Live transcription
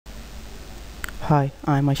Hi,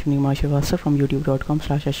 I'm Ashwini from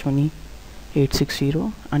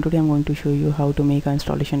youtube.com/ashwini860, and today I'm going to show you how to make an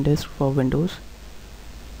installation disk for Windows.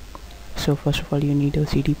 So first of all, you need a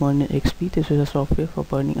CD burner XP. This is a software for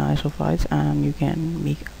burning ISO files, and you can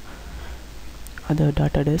make other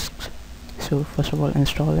data disks. So first of all,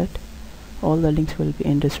 install it. All the links will be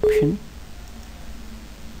in description.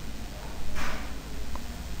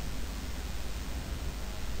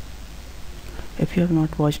 If you have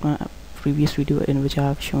not watched my previous video in which I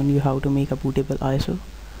have shown you how to make a bootable ISO,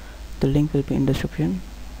 the link will be in description.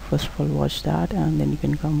 First of all, watch that, and then you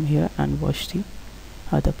can come here and watch the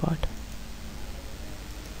other part.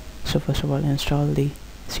 So first of all, install the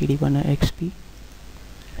CD burner XP,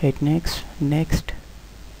 hit next,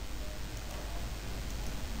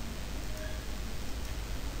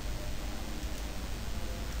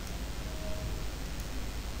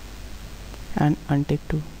 and untick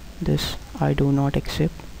to this I do not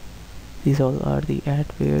accept. These all are the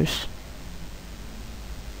adwares.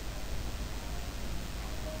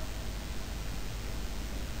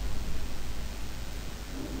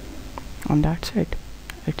 And that's it.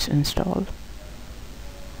 It's installed.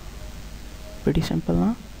 Pretty simple,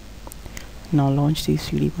 huh? Now launch the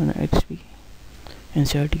CD burner XP.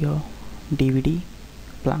 Insert your DVD,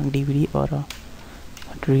 blank DVD or a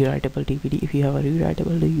rewritable DVD. If you have a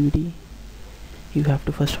rewritable DVD, you have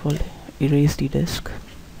to first of all erase the disk.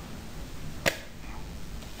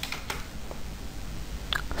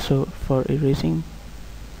 So for erasing,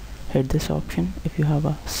 hit this option if you have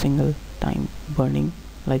a single time burning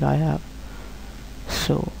like I have.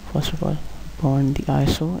 So first of all, burn the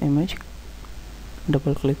ISO image,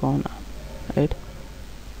 double click on it.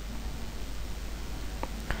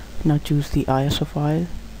 Now choose the ISO file.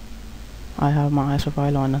 I have my ISO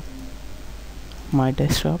file on my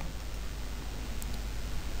desktop.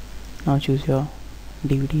 Now choose your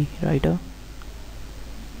DVD writer.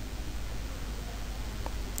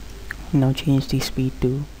 Now change the speed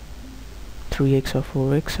to 3x or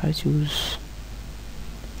 4x. I choose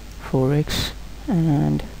 4x,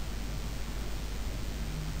 and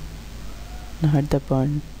now hit the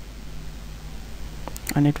burn,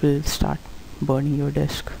 and it will start burning your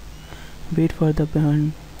disk. Wait for the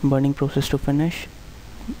burning process to finish.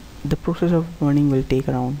 The process of burning will take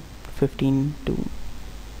around 15 to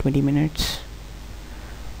 20 minutes,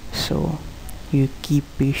 so you keep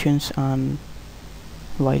patience on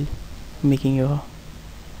while making your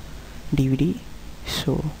DVD.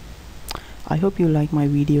 So I hope you like my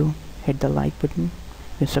video. Hit the like button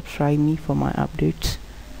and subscribe me for my updates,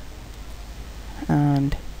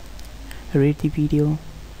 and rate the video,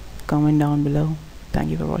 comment down below.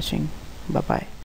 Thank you for watching. Bye bye.